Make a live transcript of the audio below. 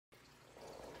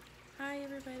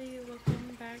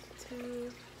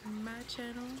my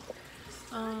channel.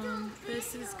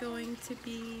 This is going to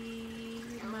be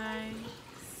my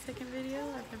second video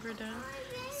I've ever done,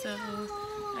 so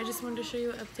I just wanted to show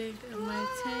you an update of my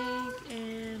tank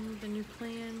and the new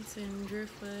plants and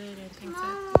driftwood and things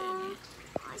I've put in it.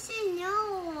 I said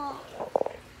no.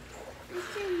 I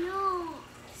said no.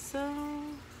 So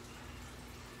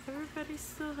everybody's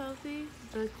still healthy.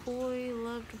 The koi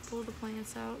love to pull the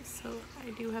plants out, so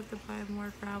I do have to buy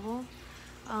more gravel.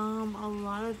 A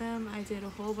lot of them I did a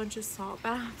whole bunch of salt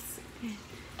baths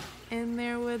in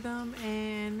there with them,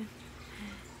 and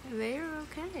they're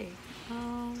okay.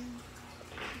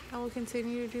 I will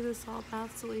continue to do the salt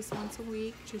baths at least once a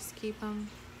week, just keep them,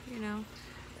 you know.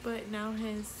 But now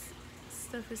his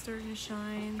stuff is starting to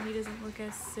shine. He doesn't look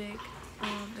as sick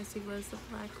as he was the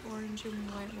black, orange, and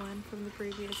white one from the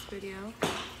previous video.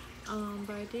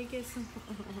 But I did get some.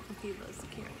 He loves the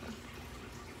camera.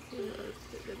 He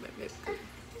loves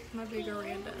my big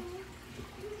Aranda.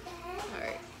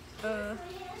 Alright.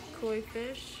 Koi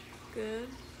fish, good.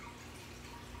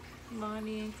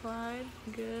 Bonnie and Clyde,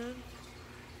 good.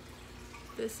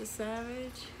 This is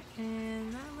Savage,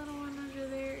 and that little one under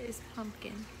there is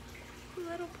Pumpkin.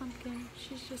 Little Pumpkin.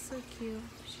 She's just so cute.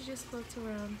 She just floats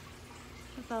around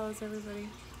and follows everybody.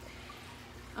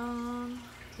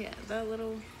 Yeah, that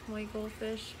little white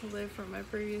goldfish lived from my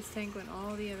previous tank when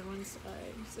all the other ones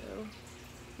died. So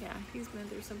yeah, he's been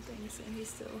through some things and he's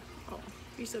still, oh,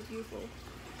 he's so beautiful.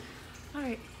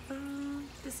 Alright,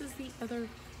 this is the other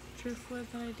driftwood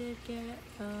that I did get,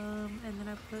 and then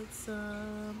I put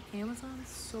some Amazon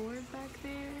sword back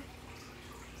there,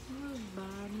 little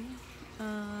Bonnie,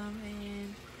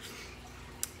 and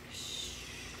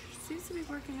seems to be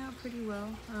working out pretty well.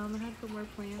 I had to put more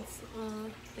plants.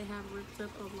 They have ripped up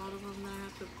a lot of them that I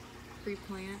have to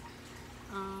replant.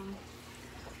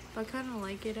 But I kind of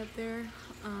like it up there,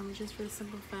 just for the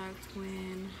simple fact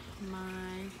when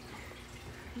my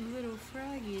little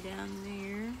froggy down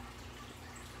there,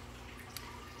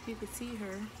 you could see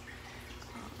her,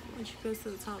 when she goes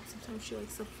to the top, sometimes she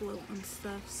likes to float and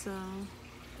stuff, so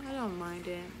I don't mind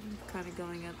it kind of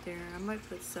going up there. I might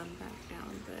put some back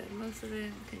down, but most of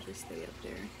it can just stay up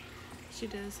there. She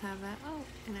does have that. Oh,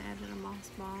 and I added a moss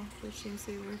ball, which seems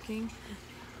to be working.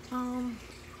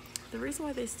 The reason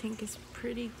why this tank is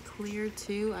pretty clear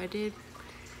too, I did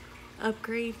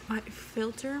upgrade my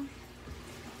filter.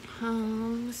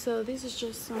 So these is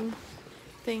just some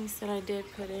things that I did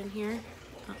put in here.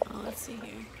 Let's see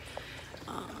here.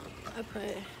 I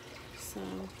put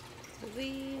some of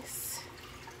these,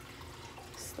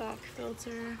 stock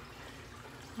filter.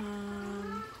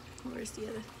 Where's the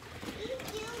other?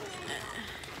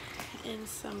 And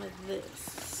some of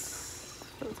this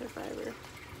filter fiber.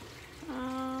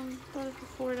 Bought it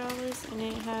for $4, and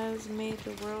it has made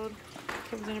the world.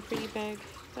 Comes in a pretty bag,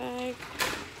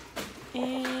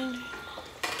 and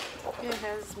it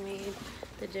has made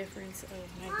the difference of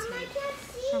my tank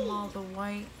from all the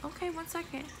white. Okay, 1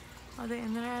 second. And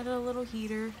then I added a little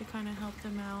heater to kind of help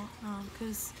them out,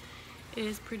 because it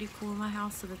is pretty cool in my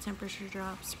house, so the temperature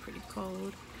drops pretty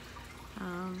cold.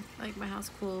 Like my house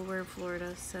cool, we're in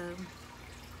Florida, so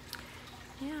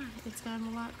yeah, it's gotten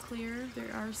a lot clearer.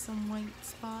 There are some white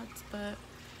spots, but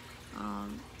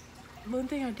one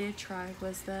thing I did try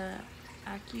was the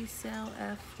AccuCell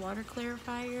F water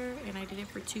clarifier, and I did it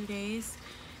for 2 days.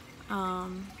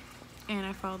 And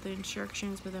I followed the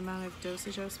instructions with the amount of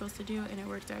dosage I was supposed to do, and it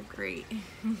worked out great.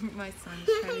 My son's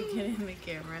trying to get in the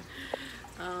camera.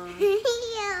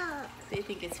 They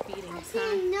think it's feeding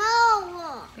time.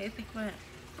 No. They think what?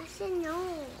 I said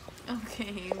no.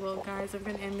 Okay, well guys, I'm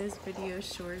gonna end this video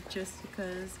short just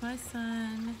because my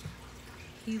son,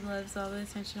 he loves all the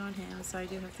attention on him, so I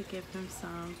do have to give him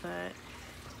some, but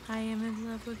I am in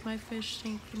love with my fish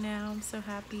tank now. I'm so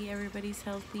happy everybody's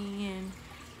healthy and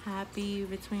happy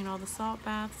between all the salt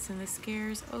baths and the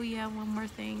scares. Oh yeah, one more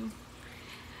thing.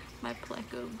 My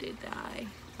pleco did die,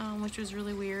 which was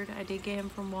really weird. I did get him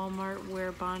from Walmart,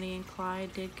 where Bonnie and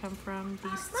Clyde did come from.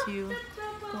 These two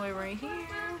boy right here.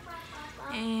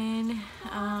 And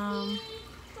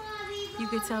you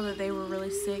could tell that they were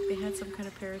really sick. They had some kind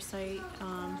of parasite.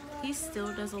 He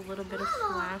still does a little bit of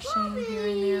flashing here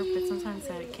and there, but sometimes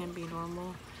that it can be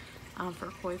normal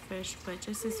for koi fish. But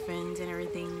just his fins and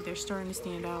everything, they're starting to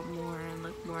stand out more and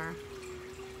look more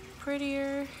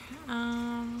prettier.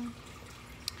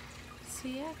 So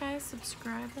yeah guys,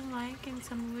 subscribe and like and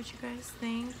tell me what you guys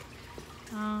think.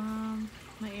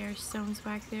 My air stones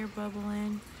back there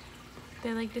bubbling.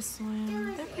 They like to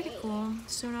swim. They're pretty cool.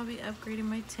 Soon I'll be upgrading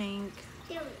my tank.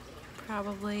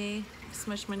 Probably as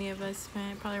much money as I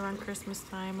spent, probably around Christmas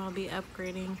time, I'll be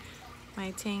upgrading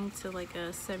my tank to like a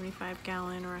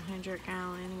 75-gallon or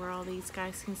 100-gallon, where all these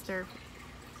guys can start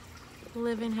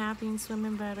living happy and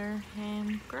swimming better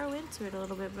and grow into it a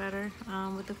little bit better.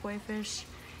 With the koi fish,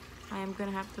 I am going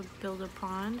to have to build a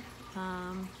pond.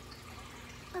 I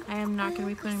am not going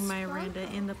to be putting my Randa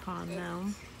in the pond though.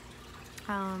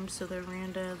 So the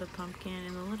Randa, the pumpkin,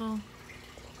 and the little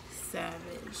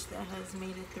savage that has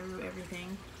made it through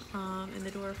everything, and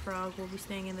the dwarf frog will be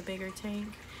staying in the bigger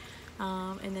tank.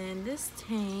 And then this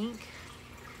tank,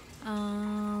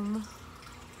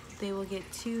 they will get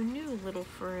 2 new little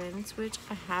friends, which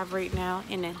I have right now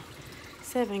in a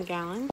 7-gallon.